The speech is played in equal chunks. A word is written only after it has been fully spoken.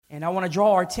And I want to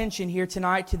draw our attention here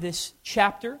tonight to this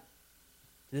chapter,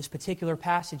 to this particular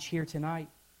passage here tonight.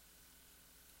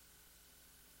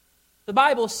 The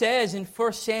Bible says in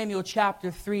 1 Samuel chapter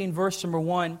 3 and verse number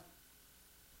 1,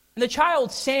 "And the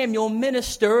child Samuel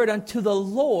ministered unto the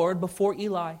Lord before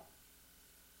Eli.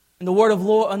 And the word of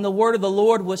the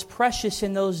Lord was precious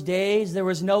in those days. There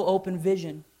was no open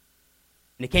vision.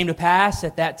 And it came to pass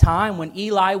at that time when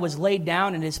Eli was laid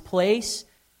down in his place,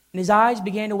 and his eyes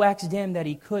began to wax dim that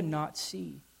he could not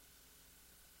see.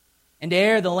 And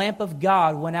ere the lamp of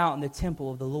God went out in the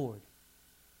temple of the Lord,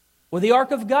 where the ark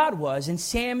of God was, and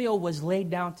Samuel was laid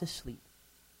down to sleep."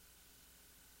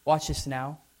 Watch this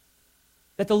now.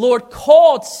 "That the Lord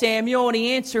called Samuel, and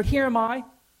he answered, Here am I.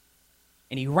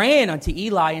 And he ran unto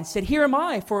Eli and said, Here am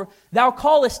I, for thou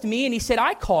callest me. And he said,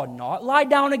 I called not, lie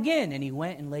down again. And he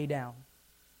went and lay down.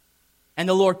 And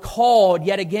the Lord called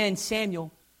yet again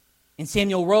Samuel. And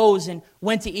Samuel rose and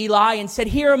went to Eli and said,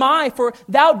 Here am I, for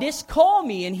thou didst call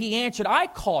me. And he answered, I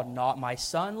called not, my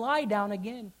son, lie down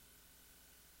again.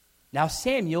 Now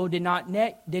Samuel did not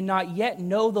yet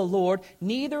know the Lord,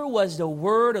 neither was the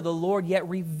word of the Lord yet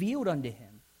revealed unto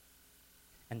him.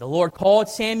 And the Lord called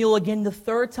Samuel again the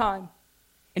third time.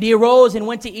 And he arose and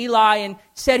went to Eli and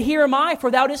said, Here am I,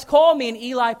 for thou didst call me. And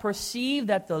Eli perceived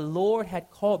that the Lord had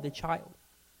called the child.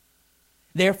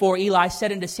 Therefore Eli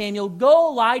said unto Samuel, Go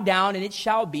lie down, and it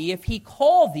shall be, if he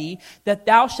call thee, that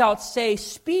thou shalt say,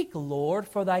 Speak, Lord,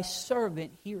 for thy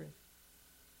servant heareth.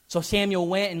 So Samuel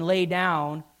went and lay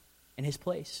down in his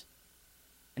place.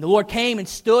 And the Lord came and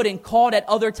stood and called at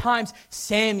other times,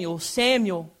 Samuel,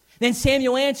 Samuel. Then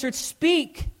Samuel answered,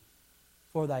 Speak,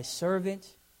 for thy servant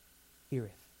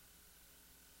heareth.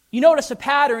 You notice a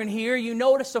pattern here. You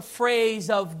notice a phrase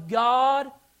of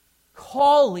God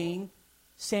calling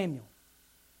Samuel.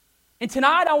 And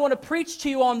tonight I want to preach to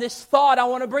you on this thought. I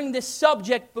want to bring this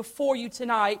subject before you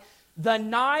tonight. The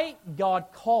night God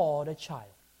called a child.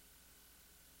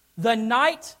 The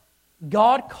night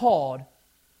God called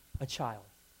a child.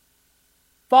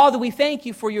 Father, we thank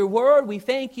you for your word. We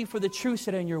thank you for the truths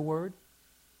that are in your word.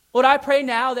 Lord, I pray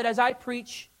now that as I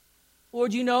preach,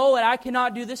 Lord, you know that I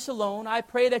cannot do this alone. I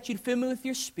pray that you'd fill me with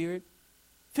your spirit.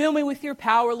 Fill me with your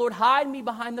power. Lord, hide me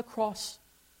behind the cross.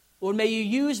 Lord, may you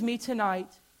use me tonight.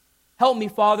 Help me,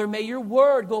 Father. May your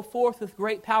word go forth with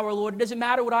great power, Lord. It doesn't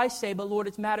matter what I say, but Lord,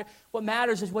 what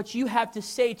matters is what you have to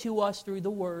say to us through the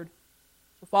word.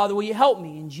 So, Father, will you help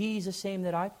me? In Jesus' name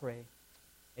that I pray.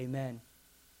 Amen.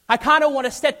 I kind of want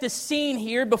to set the scene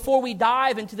here before we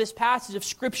dive into this passage of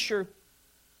Scripture.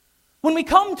 When we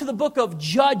come to the book of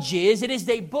Judges, it is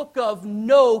a book of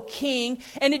no king,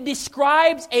 and it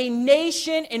describes a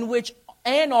nation in which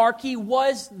anarchy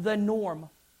was the norm.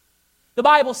 The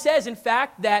Bible says, in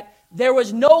fact, that there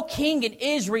was no king in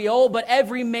Israel, but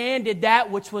every man did that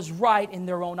which was right in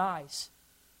their own eyes.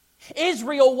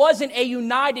 Israel wasn't a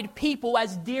united people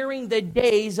as during the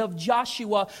days of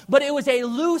Joshua, but it was a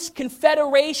loose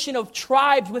confederation of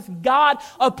tribes with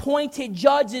God-appointed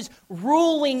judges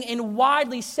ruling in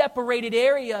widely separated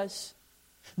areas.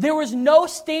 There was no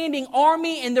standing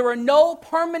army and there were no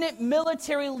permanent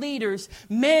military leaders.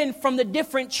 Men from the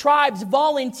different tribes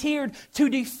volunteered to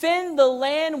defend the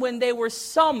land when they were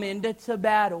summoned to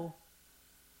battle.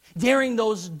 During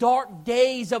those dark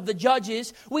days of the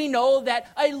Judges, we know that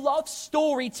a love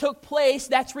story took place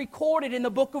that's recorded in the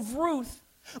book of Ruth.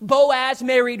 Boaz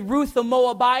married Ruth the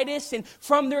Moabitess, and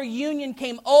from their union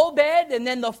came Obed, and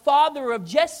then the father of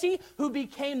Jesse, who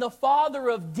became the father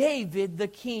of David the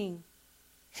king.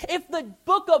 If the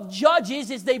book of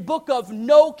Judges is the book of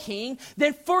no king,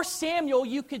 then 1 Samuel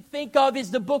you could think of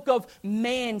as the book of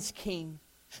man's king.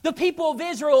 The people of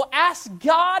Israel asked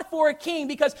God for a king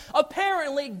because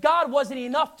apparently God wasn't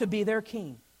enough to be their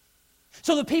king.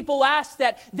 So the people asked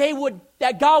that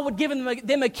God would give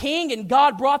them a king, and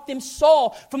God brought them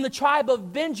Saul from the tribe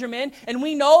of Benjamin. And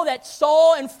we know that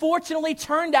Saul unfortunately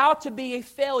turned out to be a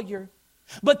failure.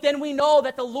 But then we know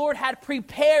that the Lord had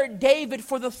prepared David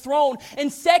for the throne. And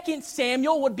 2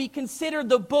 Samuel would be considered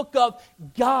the book of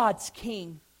God's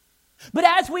king. But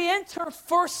as we enter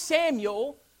 1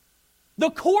 Samuel, the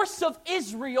course of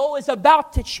Israel is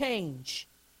about to change.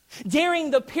 During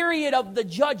the period of the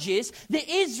Judges, the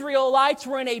Israelites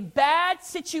were in a bad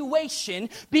situation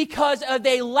because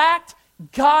they lacked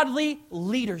godly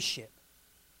leadership.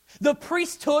 The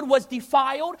priesthood was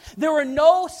defiled. There were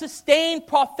no sustained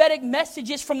prophetic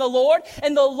messages from the Lord.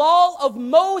 And the law of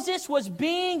Moses was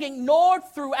being ignored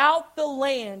throughout the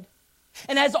land.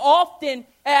 And as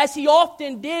he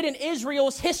often did in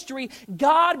Israel's history,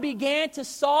 God began to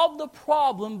solve the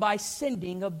problem by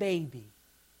sending a baby.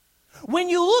 When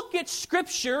you look at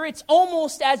Scripture, it's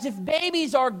almost as if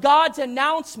babies are God's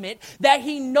announcement that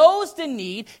He knows the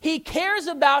need, He cares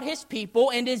about His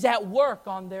people, and is at work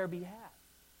on their behalf.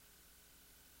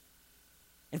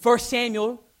 In 1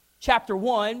 Samuel chapter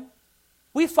 1,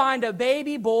 we find a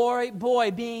baby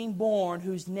boy being born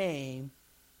whose name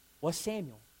was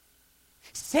Samuel.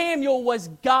 Samuel was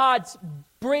God's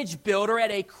bridge builder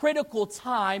at a critical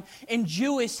time in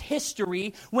Jewish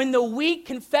history when the weak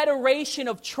confederation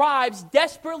of tribes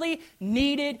desperately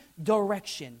needed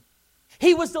direction.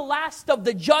 He was the last of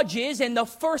the judges and the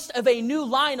first of a new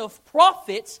line of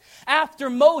prophets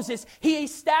after Moses. He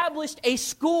established a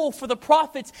school for the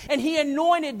prophets, and he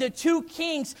anointed the two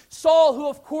kings, Saul, who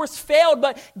of course failed,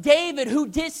 but David, who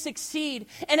did succeed.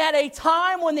 And at a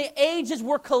time when the ages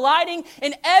were colliding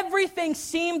and everything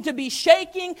seemed to be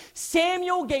shaking,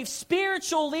 Samuel gave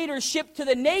spiritual leadership to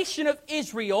the nation of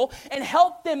Israel and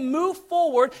helped them move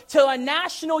forward to a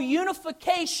national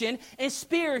unification and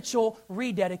spiritual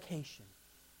rededication.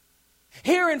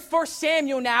 Here in 1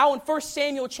 Samuel now, in 1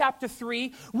 Samuel chapter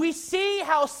 3, we see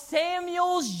how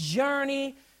Samuel's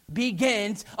journey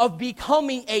begins of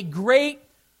becoming a great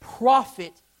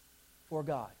prophet for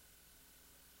God.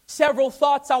 Several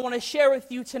thoughts I want to share with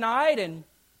you tonight, and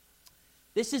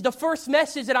this is the first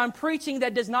message that I'm preaching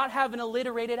that does not have an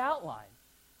alliterated outline.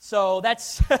 So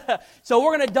so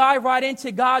we're going to dive right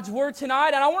into God's Word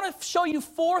tonight. And I want to show you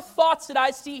 4 thoughts that I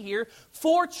see here,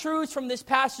 4 truths from this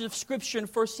passage of Scripture in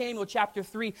 1 Samuel chapter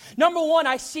 3. Number 1,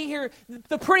 I see here,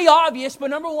 the pretty obvious,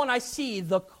 but number 1, I see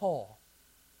the call.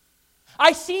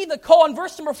 I see the call. In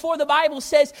verse number 4, the Bible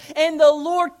says, and the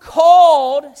Lord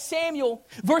called Samuel.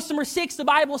 Verse number 6, the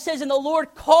Bible says, and the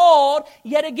Lord called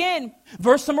yet again.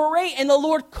 Verse number 8, and the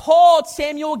Lord called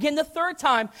Samuel again the 3rd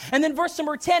time. And then verse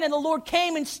number 10, and the Lord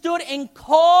came and stood and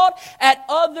called at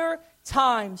other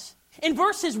times. In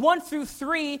verses 1 through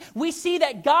 3, we see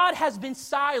that God has been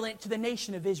silent to the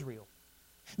nation of Israel.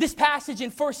 This passage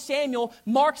in 1 Samuel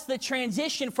marks the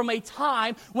transition from a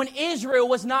time when Israel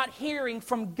was not hearing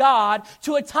from God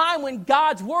to a time when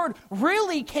God's word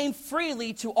really came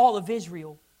freely to all of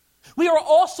Israel. We are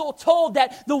also told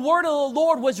that the word of the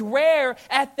Lord was rare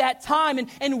at that time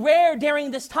and rare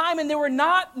during this time, and there were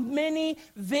not many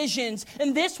visions.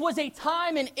 And this was a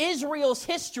time in Israel's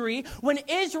history when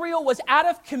Israel was out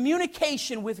of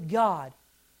communication with God.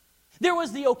 There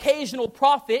was the occasional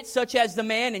prophet, such as the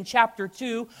man in chapter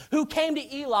 2, who came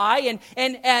to Eli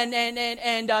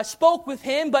and spoke with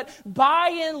him, but by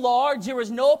and large, there was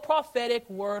no prophetic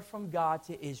word from God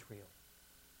to Israel.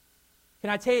 Can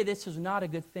I tell you, this is not a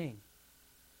good thing?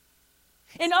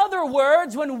 In other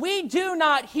words, when we do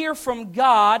not hear from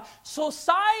God,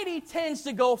 society tends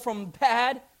to go from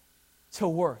bad to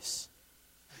worse.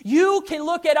 You can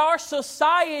look at our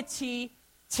society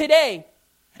today,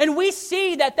 and we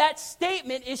see that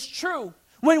statement is true.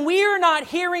 When we are not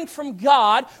hearing from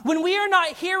God, when we are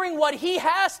not hearing what He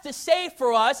has to say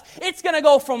for us, it's going to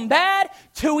go from bad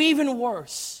to even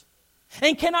worse.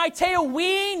 And can I tell you,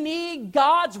 we need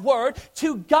God's Word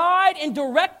to guide and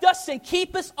direct us and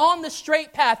keep us on the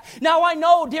straight path. Now I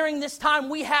know during this time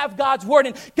we have God's Word,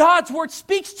 and God's Word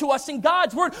speaks to us, and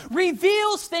God's Word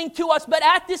reveals things to us, but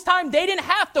at this time they didn't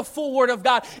have the full Word of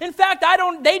God. In fact,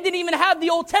 they didn't even have the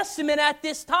Old Testament at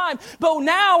this time. But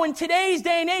now in today's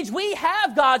day and age, we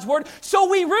have God's Word, so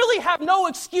we really have no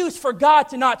excuse for God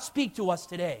to not speak to us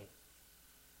today.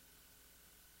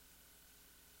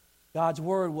 God's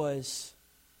word was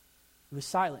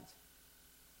silent.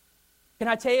 Can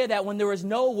I tell you that when there is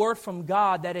no word from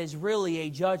God, that is really a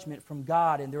judgment from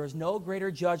God, and there is no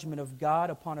greater judgment of God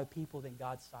upon a people than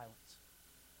God's silence.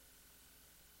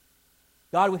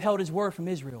 God withheld His word from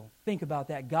Israel. Think about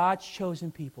that. God's chosen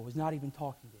people was not even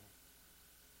talking to Him.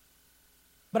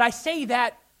 But I say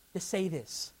that to say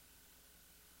this.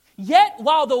 Yet,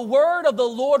 while the word of the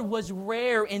Lord was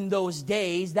rare in those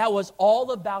days, that was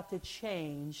all about to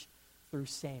change through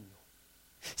Samuel.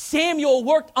 Samuel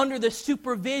worked under the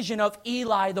supervision of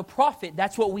Eli the prophet.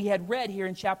 That's what we had read here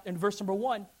in verse number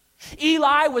 1.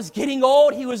 Eli was getting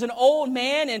old. He was an old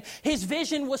man, and his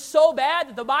vision was so bad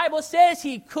that the Bible says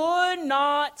he could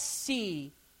not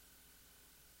see.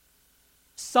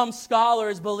 Some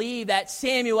scholars believe that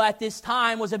Samuel at this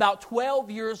time was about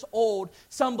 12 years old.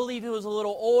 Some believe he was a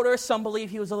little older. Some believe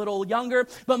he was a little younger.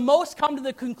 But most come to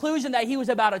the conclusion that he was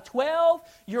about a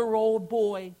 12-year-old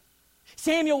boy.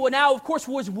 Samuel now, of course,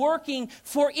 was working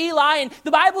for Eli, and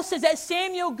the Bible says that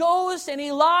Samuel goes and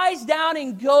he lies down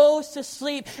and goes to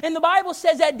sleep. And the Bible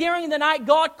says that during the night,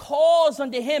 God calls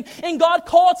unto him, and God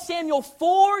called Samuel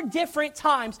 4 different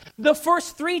times. The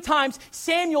first 3 times,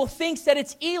 Samuel thinks that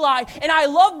it's Eli, and I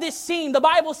love this scene. The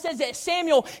Bible says that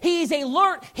Samuel, he is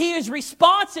alert, he is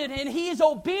responsive, and he is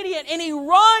obedient, and he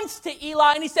runs to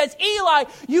Eli, and he says, Eli,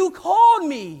 you called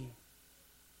me.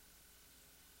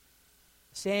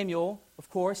 Samuel, of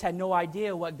course, had no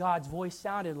idea what God's voice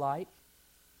sounded like,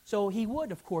 so he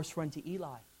would, of course, run to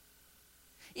Eli.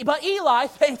 But Eli,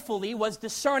 thankfully, was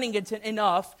discerning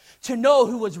enough to know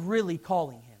who was really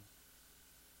calling him.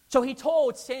 So he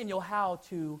told Samuel how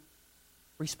to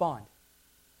respond.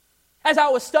 As I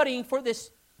was studying for this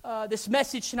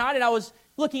message tonight, and I was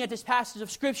looking at this passage of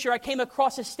Scripture, I came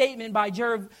across a statement by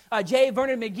J.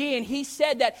 Vernon McGee, and he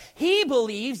said that he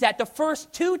believes that the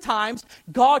first 2 times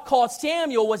God called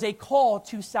Samuel was a call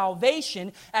to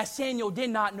salvation, as Samuel did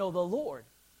not know the Lord.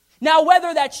 Now,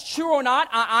 whether that's true or not,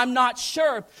 I'm not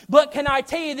sure. But can I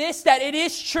tell you this, that it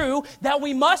is true that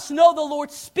we must know the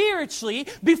Lord spiritually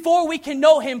before we can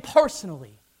know Him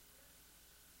personally.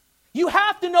 You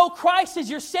have to know Christ as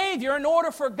your Savior in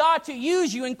order for God to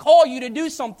use you and call you to do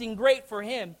something great for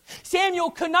Him.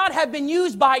 Samuel could not have been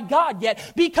used by God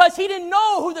yet because he didn't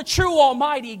know who the true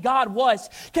Almighty God was.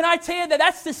 Can I tell you that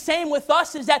that's the same with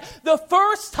us, is that the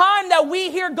first time that we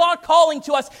hear God calling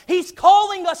to us, He's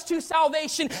calling us to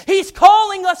salvation. He's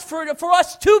calling us for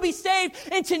us to be saved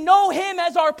and to know Him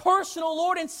as our personal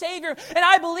Lord and Savior. And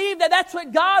I believe that that's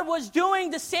what God was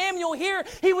doing to Samuel here.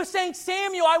 He was saying,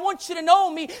 Samuel, I want you to know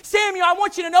me. Samuel, I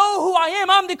want you to know who I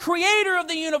am. I'm the creator of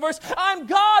the universe. I'm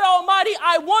God Almighty.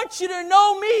 I want you to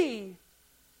know me.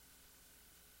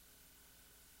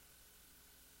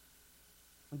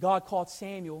 When God called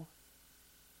Samuel,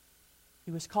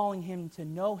 He was calling him to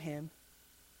know Him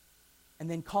and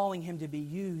then calling him to be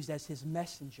used as His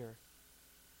messenger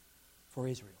for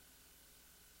Israel.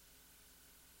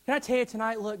 Can I tell you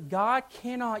tonight, look, God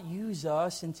cannot use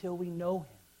us until we know Him.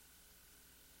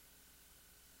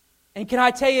 And can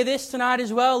I tell you this tonight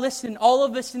as well? Listen, all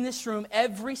of us in this room,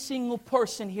 every single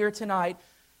person here tonight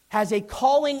has a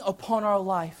calling upon our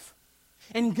life.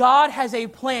 And God has a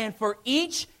plan for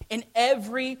each and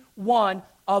every one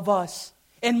of us.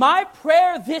 And my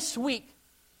prayer this week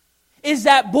is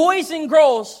that boys and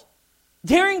girls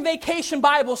during Vacation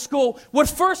Bible School would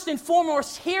first and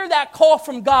foremost hear that call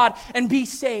from God and be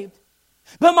saved.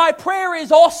 But my prayer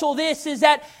is also this, is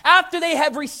that after they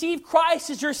have received Christ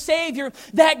as your Savior,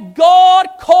 that God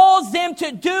calls them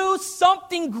to do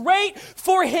something great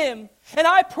for Him. And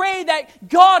I pray that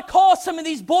God calls some of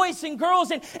these boys and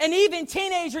girls and even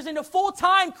teenagers into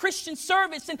full-time Christian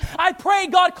service. And I pray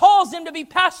God calls them to be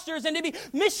pastors and to be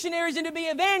missionaries and to be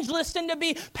evangelists and to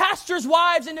be pastors'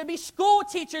 wives and to be school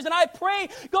teachers. And I pray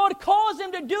God calls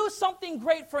them to do something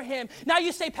great for Him. Now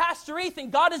you say, Pastor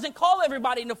Ethan, God doesn't call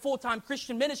everybody into full-time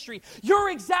Christian ministry. You're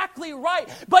exactly right.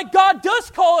 But God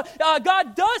does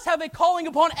have a calling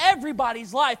upon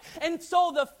everybody's life. And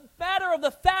so the matter of the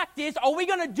fact is, are we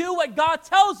going to do what God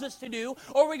tells us to do,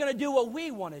 or are we going to do what we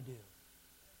want to do?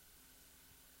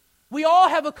 We all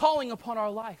have a calling upon our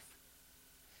life.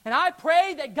 And I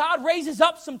pray that God raises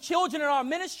up some children in our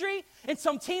ministry and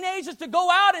some teenagers to go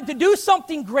out and to do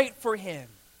something great for Him.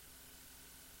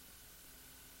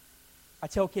 I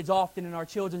tell kids often in our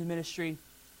children's ministry,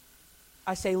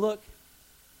 I say, look,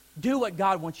 do what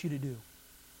God wants you to do.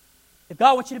 If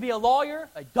God wants you to be a lawyer,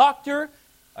 a doctor,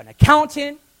 an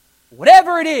accountant,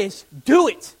 whatever it is, do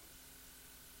it.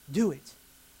 Do it.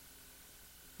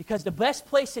 Because the best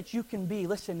place that you can be,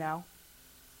 listen now,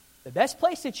 the best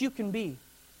place that you can be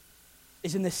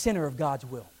is in the center of God's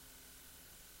will.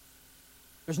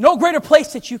 There's no greater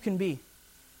place that you can be.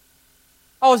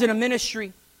 I was in a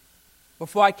ministry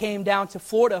before I came down to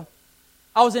Florida.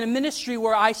 I was in a ministry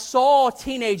where I saw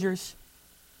teenagers.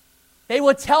 They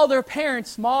would tell their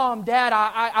parents, Mom, Dad,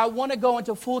 I want to go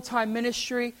into full-time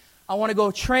ministry. I want to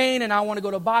go train, and I want to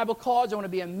go to Bible college. I want to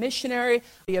be a missionary,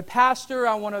 be a pastor.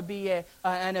 I want to be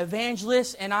an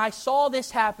evangelist. And I saw this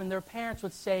happen. Their parents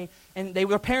would say,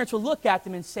 their parents would look at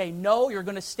them and say, no, you're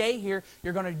going to stay here.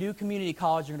 You're going to do community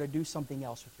college. You're going to do something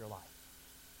else with your life.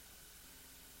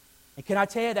 And can I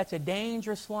tell you, that's a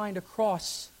dangerous line to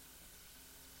cross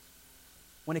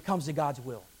when it comes to God's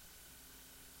will.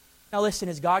 Now listen,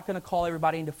 is God going to call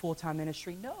everybody into full-time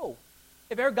ministry? No.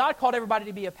 If ever God called everybody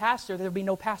to be a pastor, there would be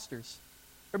no pastors.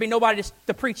 There would be nobody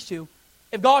to preach to.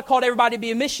 If God called everybody to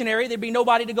be a missionary, there would be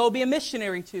nobody to go be a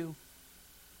missionary to.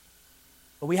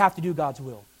 But we have to do God's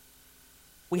will.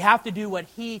 We have to do what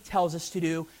He tells us to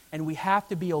do, and we have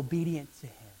to be obedient to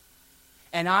Him.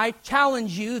 And I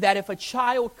challenge you that if a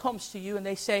child comes to you and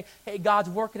they say, hey, God's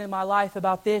working in my life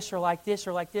about this or like this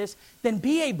or like this, then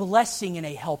be a blessing and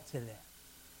a help to them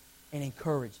and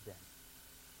encourage them.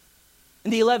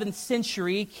 In the 11th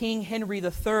century, King Henry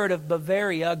III of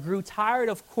Bavaria grew tired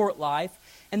of court life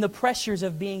and the pressures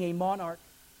of being a monarch.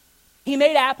 He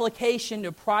made application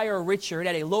to Prior Richard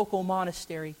at a local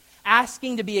monastery,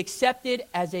 asking to be accepted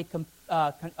as a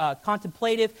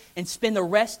contemplative and spend the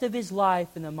rest of his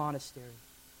life in the monastery.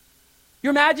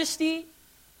 Your Majesty,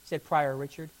 said Prior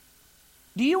Richard,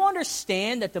 do you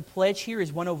understand that the pledge here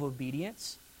is one of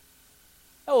obedience?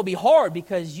 That will be hard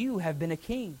because you have been a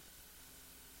king.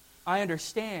 I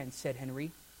understand, said Henry.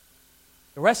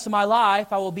 The rest of my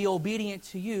life I will be obedient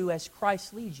to you as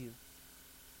Christ leads you.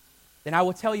 Then I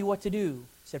will tell you what to do,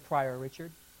 said Prior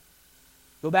Richard.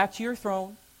 Go back to your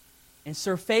throne and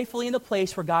serve faithfully in the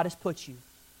place where God has put you.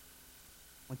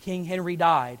 When King Henry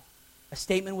died, a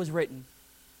statement was written.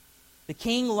 The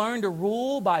king learned to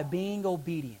rule by being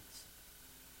obedient.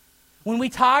 When we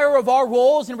tire of our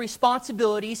roles and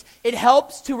responsibilities, it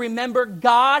helps to remember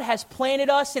God has planted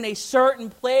us in a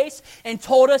certain place and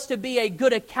told us to be a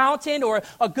good accountant or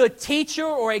a good teacher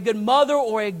or a good mother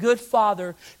or a good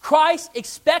father. Christ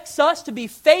expects us to be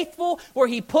faithful where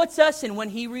He puts us, and when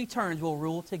He returns, we'll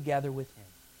rule together with Him.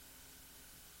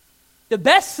 The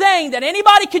best thing that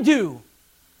anybody could do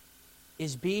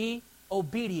is be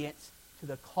obedient to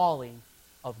the calling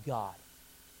of God.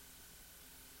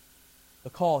 The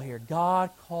call here.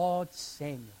 God called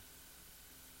Samuel.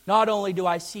 Not only do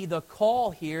I see the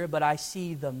call here, but I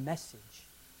see the message.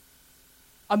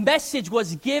 A message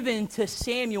was given to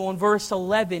Samuel in verse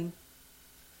 11.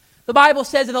 The Bible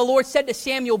says, and the Lord said to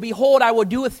Samuel, behold, I will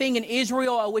do a thing in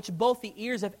Israel at which both the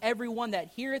ears of everyone that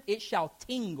heareth it shall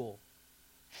tingle.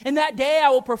 In that day I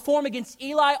will perform against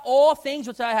Eli all things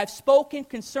which I have spoken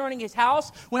concerning his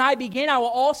house. When I begin, I will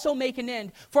also make an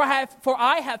end. For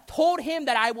I have told him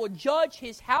that I will judge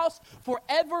his house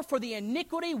forever for the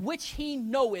iniquity which he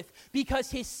knoweth, because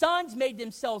his sons made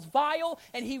themselves vile,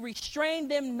 and he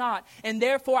restrained them not. And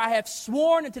therefore I have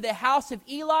sworn unto the house of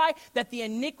Eli that the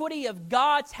iniquity of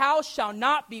God's house shall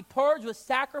not be purged with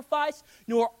sacrifice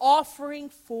nor offering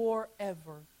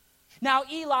forever. Now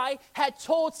Eli had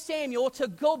told Samuel to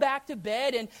go back to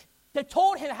bed and to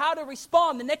told him how to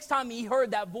respond the next time he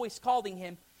heard that voice calling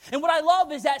him. And what I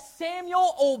love is that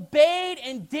Samuel obeyed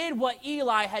and did what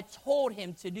Eli had told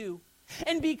him to do.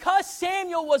 And because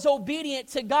Samuel was obedient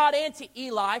to God and to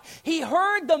Eli, he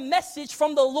heard the message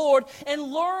from the Lord and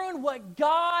learned what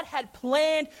God had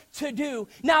planned to do.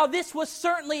 Now, this was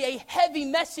certainly a heavy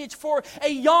message for a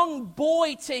young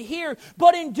boy to hear,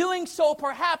 but in doing so,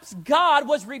 perhaps God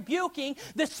was rebuking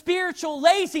the spiritual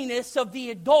laziness of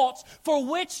the adults. For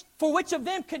which of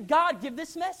them could God give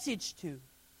this message to?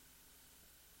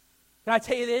 Can I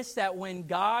tell you this, that when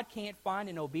God can't find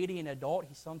an obedient adult,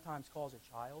 He sometimes calls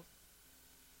a child?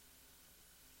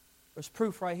 There's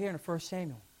proof right here in 1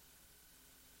 Samuel.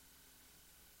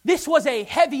 This was a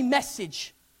heavy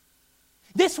message.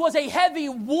 This was a heavy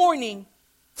warning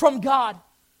from God.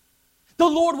 The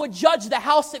Lord would judge the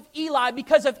house of Eli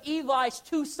because of Eli's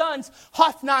two sons,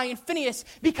 Hophni and Phinehas,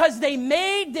 because they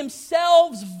made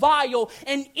themselves vile,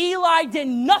 and Eli did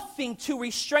nothing to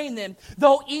restrain them.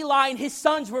 Though Eli and his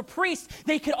sons were priests,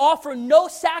 they could offer no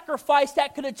sacrifice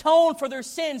that could atone for their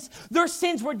sins. Their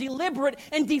sins were deliberate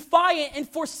and defiant, and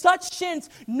for such sins,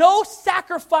 no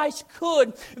sacrifice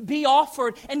could be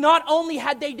offered. And not only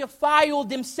had they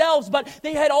defiled themselves, but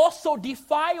they had also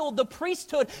defiled the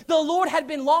priesthood. The Lord had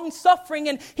been long-suffering,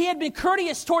 and He had been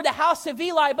courteous toward the house of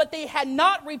Eli, but they had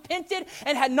not repented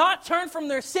and had not turned from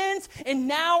their sins, and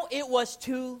now it was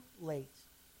too late.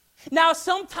 Now,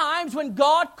 sometimes when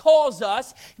God calls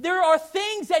us, there are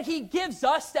things that He gives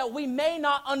us that we may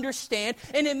not understand,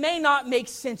 and it may not make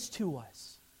sense to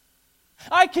us.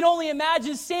 I can only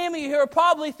imagine Samuel here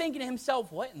probably thinking to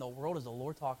himself, what in the world is the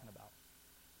Lord talking about?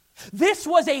 This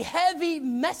was a heavy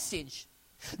message.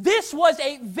 This was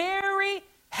a very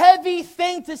heavy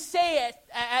thing to say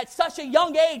at such a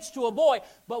young age to a boy.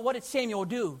 But what did Samuel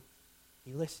do?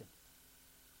 He listened.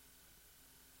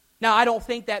 Now, I don't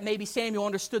think that maybe Samuel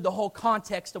understood the whole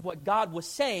context of what God was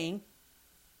saying,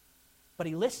 but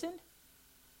he listened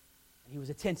and he was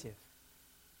attentive.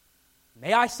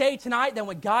 May I say tonight that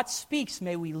when God speaks,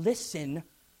 may we listen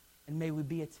and may we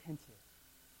be attentive.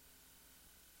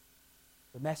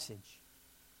 The message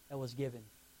that was given.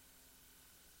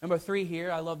 Number 3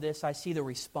 here, I love this. I see the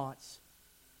response.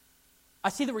 I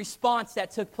see the response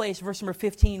that took place. Verse number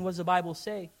 15, what does the Bible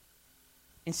say?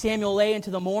 And Samuel lay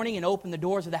into the morning and opened the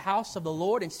doors of the house of the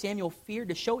Lord, and Samuel feared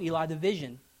to show Eli the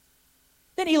vision.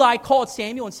 Then Eli called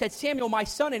Samuel and said, Samuel, my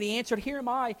son. And he answered, Here am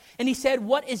I. And he said,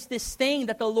 What is this thing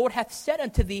that the Lord hath said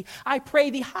unto thee? I pray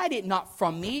thee, hide it not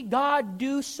from me. God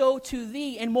do so to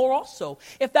thee, and more also,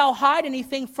 if thou hide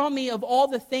anything from me of all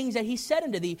the things that he said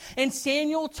unto thee. And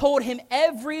Samuel told him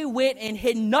every whit, and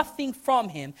hid nothing from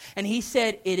him. And he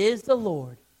said, It is the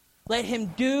Lord. Let him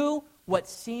do what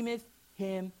seemeth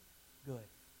him good.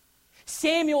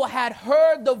 Samuel had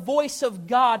heard the voice of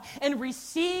God and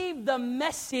received the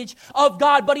message of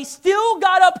God, but he still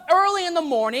got up early in the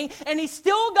morning, and he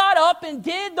still got up and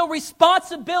did the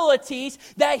responsibilities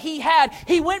that he had.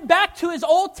 He went back to his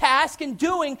old task and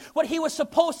doing what he was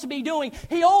supposed to be doing.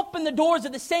 He opened the doors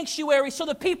of the sanctuary so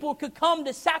the people could come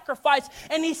to sacrifice,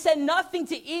 and he said nothing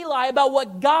to Eli about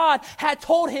what God had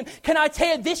told him. Can I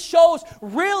tell you, this shows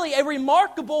really a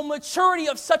remarkable maturity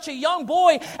of such a young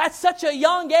boy at such a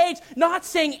young age, not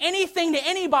saying anything to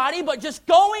anybody, but just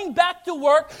going back to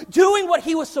work, doing what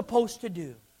he was supposed to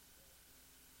do.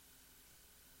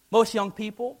 Most young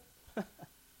people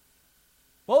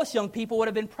would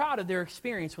have been proud of their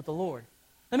experience with the Lord.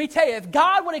 Let me tell you, if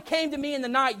God would have came to me in the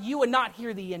night, you would not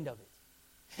hear the end of it.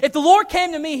 If the Lord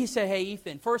came to me, he said, Hey,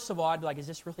 Ethan, first of all, I'd be like, Is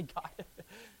this really God?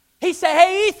 He said,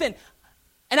 Hey, Ethan,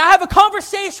 and I have a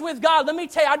conversation with God. Let me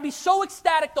tell you, I'd be so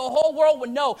ecstatic the whole world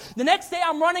would know. The next day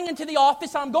I'm running into the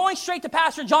office. I'm going straight to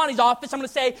Pastor Johnny's office. I'm going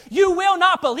to say, You will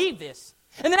not believe this.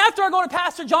 And then after I go to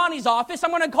Pastor Johnny's office,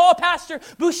 I'm going to call Pastor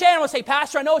Boucher and I'm going to say,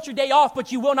 Pastor, I know it's your day off,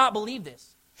 but you will not believe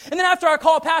this. And then after I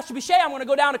call Pastor Boucher, I'm going to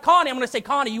go down to Connie. I'm going to say,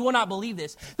 Connie, you will not believe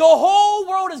this. The whole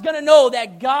world is going to know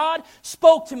that God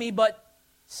spoke to me, but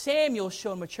Samuel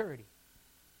showed maturity.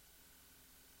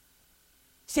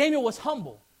 Samuel was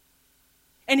humble.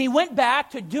 And he went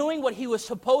back to doing what he was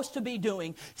supposed to be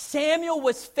doing. Samuel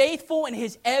was faithful in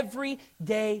his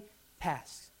everyday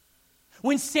tasks.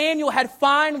 When Samuel had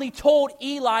finally told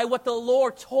Eli what the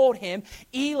Lord told him,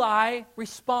 Eli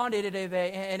responded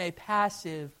in a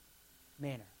passive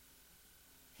manner.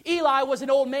 Eli was an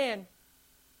old man.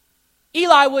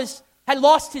 Eli had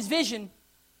lost his vision.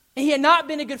 And he had not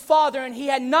been a good father, and he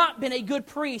had not been a good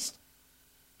priest.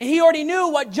 And he already knew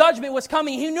what judgment was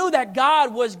coming. He knew that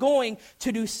God was going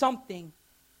to do something.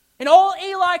 And all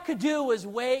Eli could do was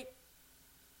wait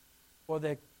for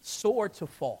the sword to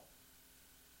fall.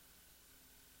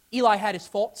 Eli had his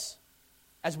faults,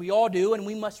 as we all do, and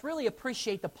we must really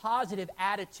appreciate the positive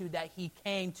attitude that he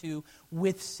came to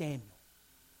with Samuel.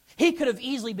 He could have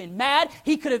easily been mad.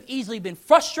 He could have easily been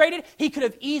frustrated. He could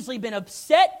have easily been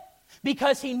upset,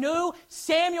 because he knew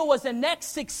Samuel was the next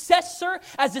successor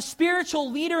as the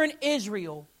spiritual leader in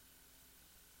Israel.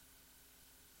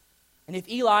 And if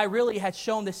Eli really had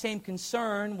shown the same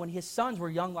concern when his sons were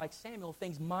young like Samuel,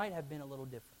 things might have been a little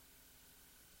different.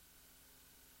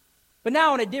 But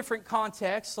now in a different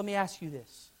context, let me ask you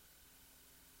this.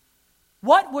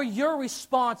 What will your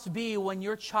response be when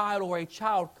your child or a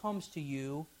child comes to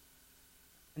you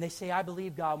and they say, I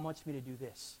believe God wants me to do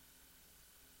this?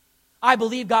 I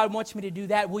believe God wants me to do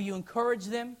that. Will you encourage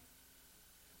them?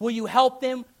 Will you help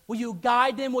them? Will you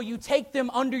guide them? Will you take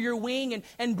them under your wing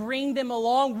and bring them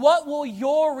along? What will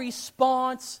your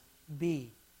response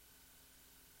be?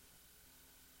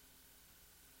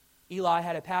 Eli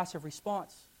had a passive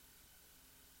response.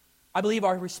 I believe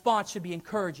our response should be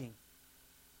encouraging.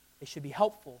 It should be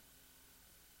helpful.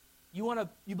 You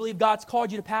believe God's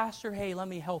called you to pastor? Hey, let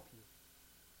me help you.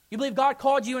 You believe God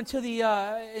called you into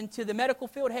the medical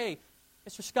field? Hey,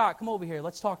 Mr. Scott, come over here.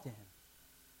 Let's talk to him.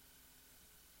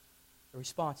 The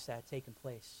response that had taken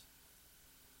place.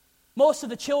 Most of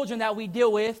the children that we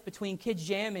deal with between Kids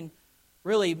Jam and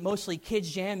really mostly Kids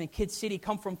Jam and Kids City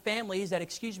come from families that,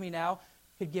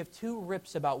 could give two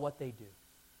rips about what they do.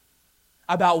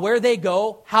 About where they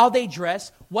go, how they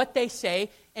dress, what they say,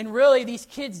 and really these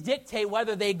kids dictate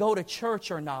whether they go to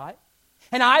church or not.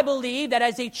 And I believe that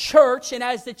as a church and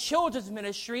as the children's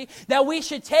ministry, that we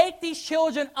should take these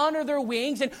children under their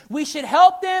wings and we should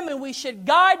help them and we should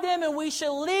guide them and we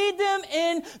should lead them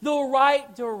in the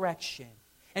right direction.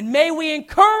 And may we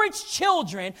encourage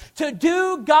children to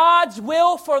do God's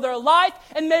will for their life,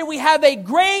 and may we have a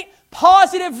great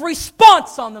positive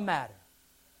response on the matter.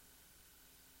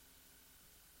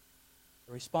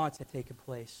 The response had taken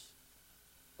place.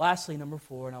 Lastly, number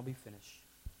 4, and I'll be finished.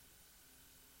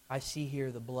 I see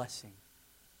here the blessing.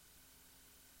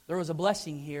 There was a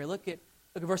blessing here. Look at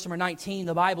verse number 19.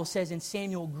 The Bible says, and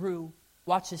Samuel grew,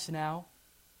 watch this now,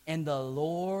 and the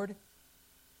Lord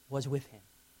was with him.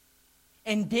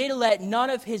 and did let none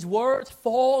of his words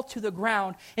fall to the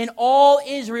ground. And all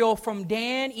Israel from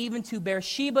Dan even to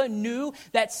Beersheba knew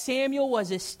that Samuel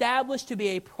was established to be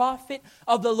a prophet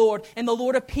of the Lord. And the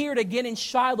Lord appeared again in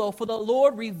Shiloh, for the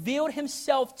Lord revealed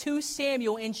himself to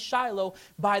Samuel in Shiloh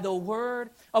by the word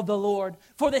of the Lord.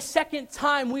 For the second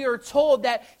time we are told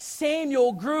that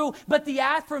Samuel grew, but the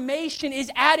affirmation is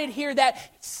added here that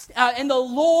and the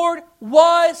Lord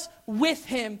was with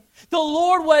him. The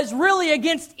Lord was really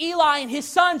against Eli and his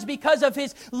sons because of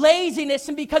his laziness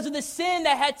and because of the sin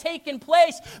that had taken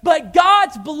place. But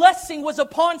God's blessing was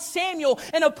upon Samuel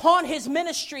and upon his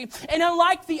ministry. And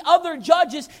unlike the other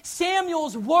judges,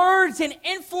 Samuel's words and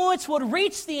influence would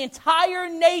reach the entire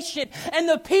nation. And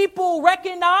the people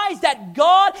recognized that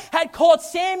God had called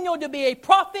Samuel to be a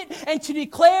prophet and to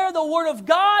declare the word of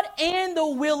God and the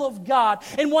will of God.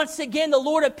 And once again, the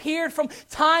Lord appeared from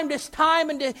time to time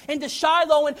into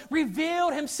Shiloh and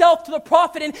revealed himself to the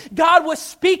prophet, and God was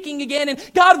speaking again,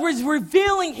 and God was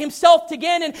revealing himself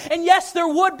again. And yes, there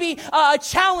would be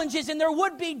challenges and there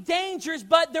would be dangers,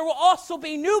 but there will also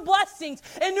be new blessings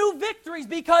and new victories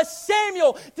because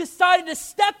Samuel decided to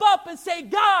step up and say,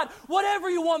 God, whatever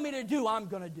you want me to do, I'm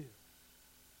going to do.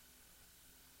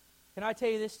 Can I tell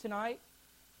you this tonight?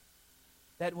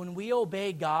 That when we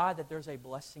obey God, that there's a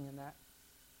blessing in that.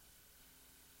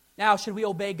 Now, should we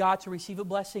obey God to receive a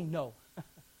blessing? No.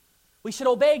 We should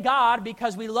obey God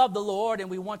because we love the Lord and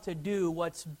we want to do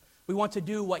what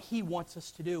He wants us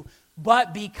to do.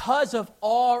 But because of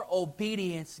our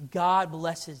obedience, God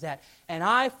blesses that. And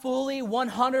I fully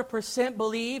 100%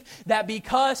 believe that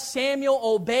because Samuel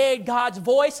obeyed God's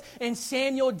voice and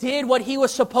Samuel did what he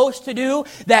was supposed to do,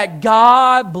 that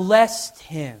God blessed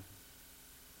him.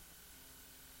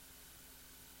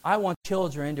 I want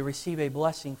children to receive a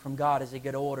blessing from God as they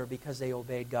get older because they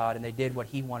obeyed God and they did what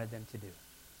He wanted them to do.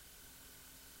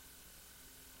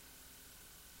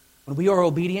 When we are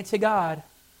obedient to God,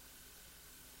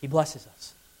 He blesses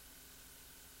us.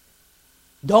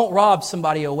 Don't rob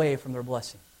somebody away from their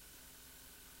blessing.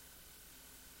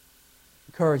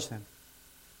 Encourage them.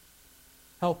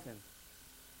 Help them.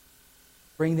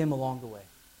 Bring them along the way.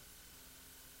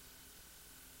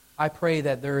 I pray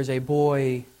that there is a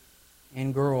boy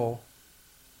and girl,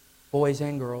 boys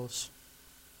and girls,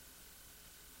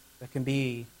 that can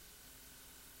be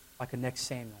like a next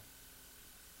Samuel.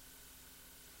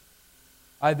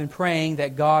 I've been praying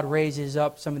that God raises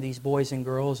up some of these boys and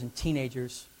girls and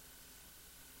teenagers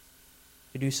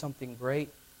to do something great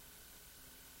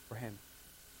for Him.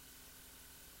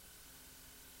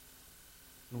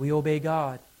 When we obey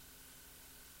God,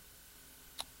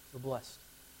 we're blessed.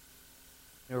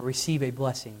 And we'll receive a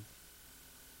blessing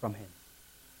from Him.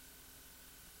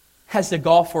 As the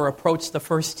golfer approached the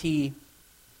first tee,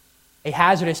 a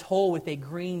hazardous hole with a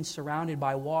green surrounded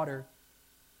by water,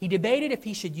 he debated if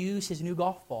he should use his new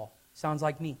golf ball. Sounds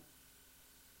like me.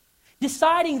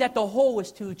 Deciding that the hole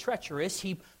was too treacherous,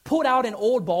 he pulled out an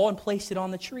old ball and placed it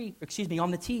on the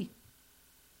tee.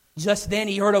 Just then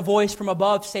he heard a voice from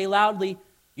above say loudly,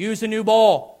 "Use a new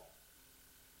ball."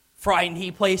 Frightened,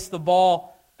 he placed the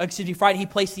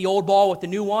old ball with the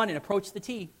new one and approached the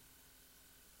tee.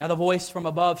 Now the voice from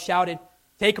above shouted,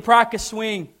 "Take a practice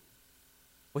swing."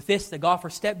 With this, the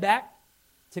golfer stepped back,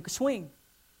 took a swing.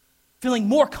 Feeling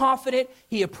more confident,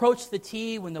 he approached the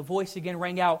tee when the voice again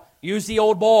rang out, "Use the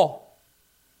old ball."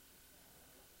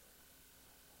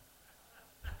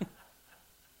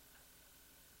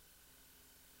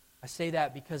 I say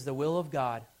that because the will of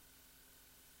God,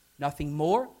 nothing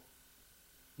more,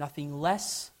 nothing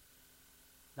less,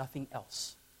 nothing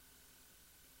else.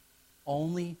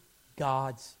 Only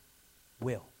God's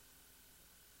will.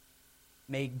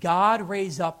 May God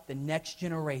raise up the next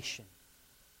generation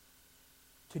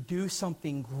to do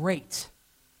something great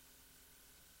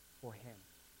for Him.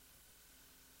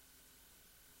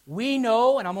 We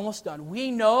know, and I'm almost done,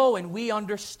 we know and we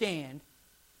understand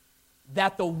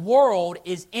that the world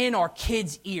is in our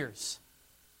kids' ears.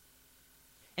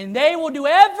 And they will do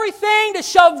everything to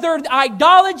shove their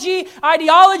ideology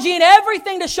and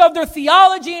everything to shove their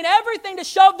theology and everything to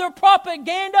shove their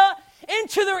propaganda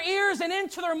into their ears and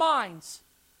into their minds.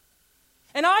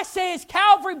 And I say as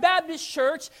Calvary Baptist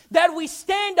Church that we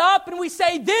stand up and we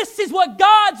say, this is what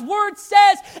God's Word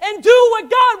says, and do what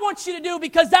God wants you to do,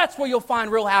 because that's where you'll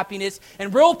find real happiness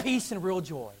and real peace and real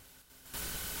joy.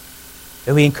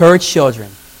 That we encourage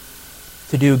children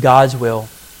to do God's will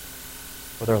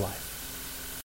for their life.